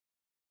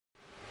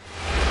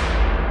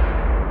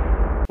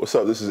What's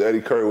up? This is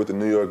Eddie Curry with the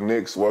New York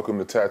Knicks. Welcome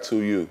to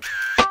Tattoo You.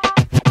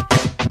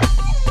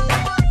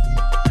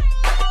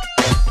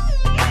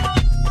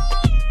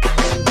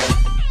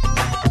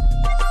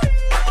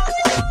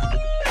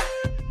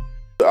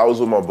 I was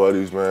with my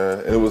buddies,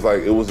 man, and it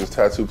was this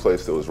tattoo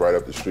place that was right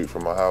up the street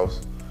from my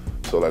house.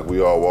 So like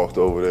we all walked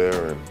over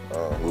there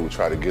and we would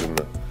try to get them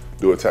to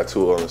do a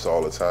tattoo on us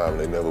all the time,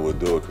 and they never would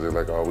do it because they're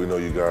like, oh, we know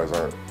you guys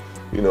aren't,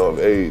 of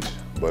age.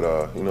 But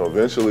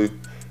eventually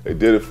they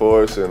did it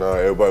for us, and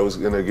everybody was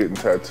in there getting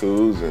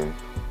tattoos, and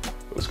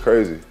it was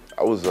crazy.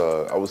 I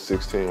was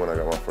 16 when I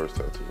got my first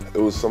tattoo. It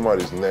was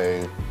somebody's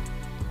name.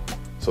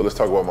 So let's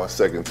talk about my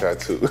second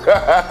tattoo.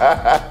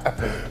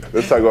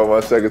 Let's talk about my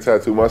second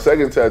tattoo. My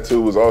second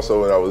tattoo was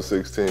also when I was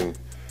 16,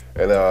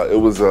 and it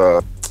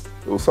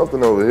was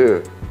something over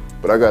here,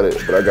 but I got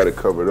it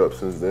covered up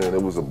since then.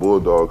 It was a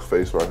bulldog's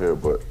face right here,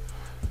 but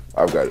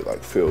I've got it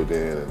like filled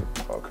in and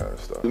all kind of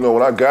stuff.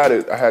 When I got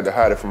it, I had to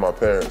hide it from my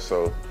parents.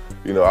 So,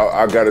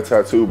 I got a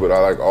tattoo, but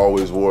I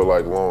always wore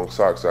long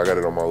socks. So I got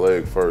it on my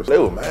leg first. They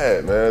were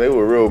mad, man. They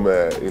were real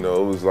mad. It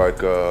was like,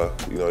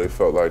 they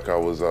felt like I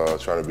was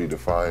trying to be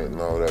defiant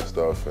and all that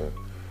stuff. And,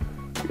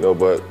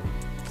 but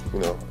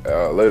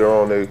later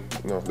on,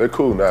 they're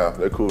cool now.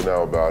 They're cool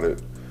now about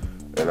it.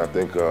 And I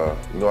think,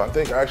 I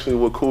think actually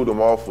what cooled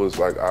them off was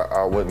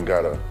I went and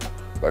got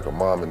a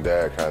mom and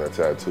dad kind of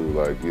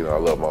tattoo. I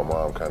love my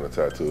mom kind of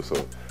tattoo.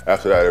 So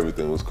after that,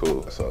 everything was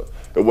cool. So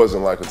it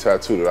wasn't like a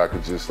tattoo that I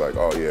could just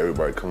oh yeah,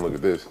 everybody come look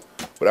at this.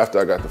 But after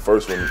I got the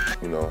first one,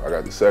 I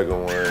got the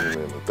second one, and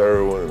then the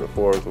third one, and the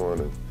fourth one,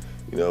 and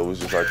it was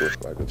just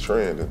like a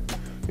trend.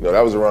 And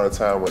that was around the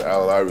time when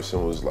Allen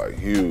Iverson was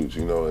huge,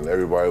 and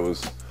everybody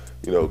was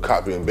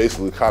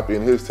basically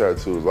copying his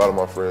tattoos. A lot of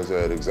my friends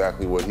had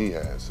exactly what he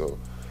had. So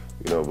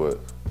but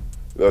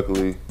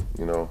luckily,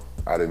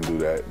 I didn't do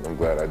that. I'm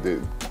glad I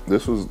didn't.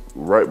 This was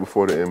right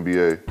before the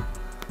NBA,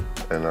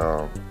 and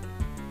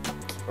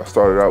I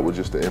started out with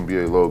just the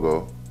NBA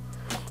logo,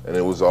 and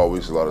it was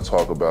always a lot of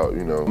talk about,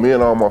 me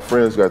and all my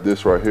friends got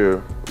this right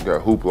here. We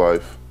got Hoop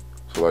Life.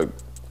 So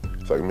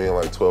it's like me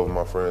and 12 of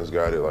my friends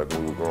got it when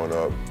we were growing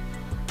up,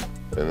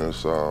 and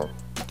it's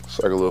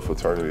like a little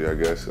fraternity, I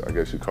guess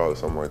you call it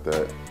something like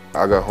that.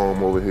 I got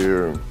home over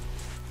here and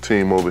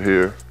team over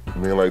here.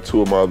 Me and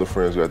 2 of my other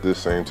friends got this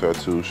same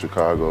tattoo,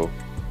 Chicago.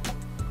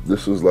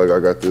 This was I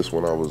got this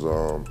when I was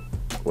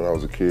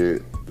a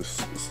kid. This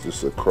is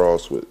just a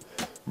cross with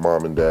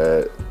mom and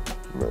dad,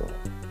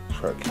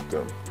 trying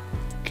to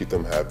keep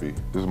them happy.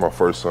 This is my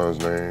first son's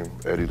name,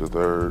 Eddy the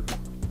third.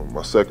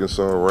 My second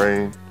son,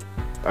 Rain.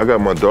 I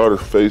got my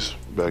daughter's face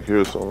back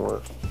here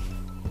somewhere.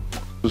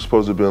 This is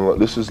supposed to be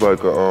this is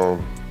like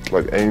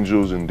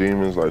angels and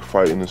demons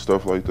fighting and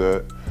stuff like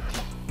that.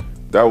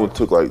 That one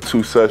took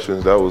 2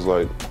 sessions. That was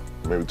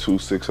maybe 2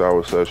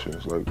 6-hour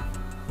sessions.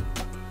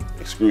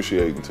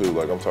 Excruciating too.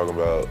 I'm talking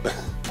about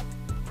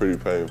pretty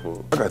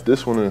painful. I got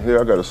this one in here.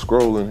 I got a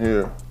scroll in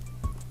here.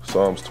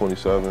 Psalms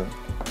 27.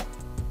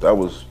 That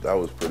was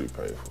pretty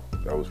painful.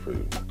 That was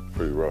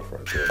pretty rough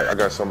right there. I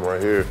got something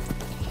right here.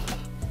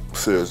 It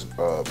says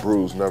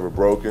bruised, never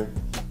broken.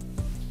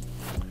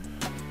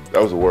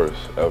 That was the worst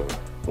ever.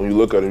 When you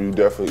look at them,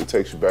 it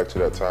takes you back to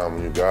that time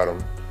when you got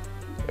them,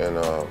 and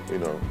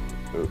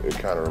it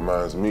kind of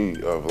reminds me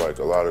of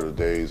a lot of the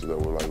days that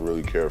were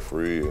really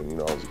carefree, and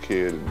I was a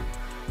kid, and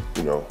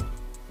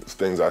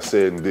things I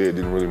said and did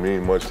didn't really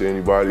mean much to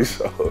anybody,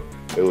 so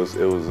it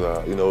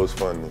was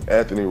fun.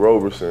 Anthony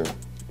Roberson,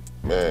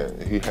 man,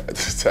 he had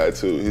this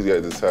tattoo. He's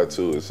got this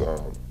tattoo. It's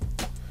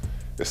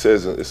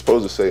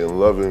supposed to say in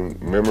loving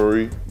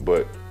memory,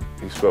 but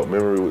he spelled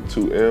memory with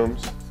 2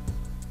 M's.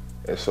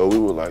 And so we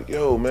were like,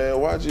 yo,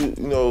 man, why'd you,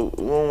 we don't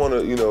want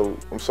to,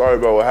 I'm sorry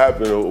about what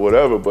happened or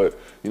whatever, but,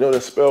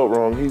 that's spelled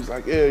wrong. He's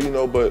like, yeah,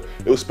 but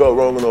it was spelled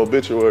wrong in the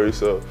obituary,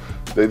 so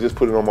they just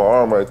put it on my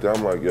arm right there.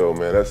 I'm like, yo,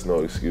 man, that's no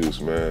excuse,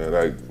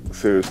 man.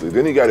 Seriously.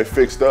 Then he got it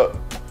fixed up,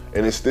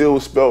 and it still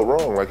was spelled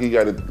wrong. He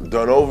got it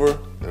done over,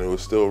 and it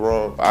was still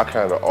wrong. I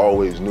kind of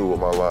always knew what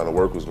my line of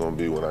work was going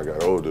to be when I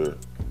got older,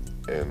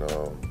 and,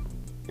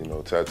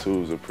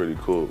 tattoos are pretty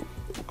cool,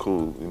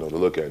 to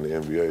look at in the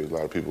NBA. A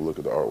lot of people look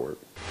at the artwork.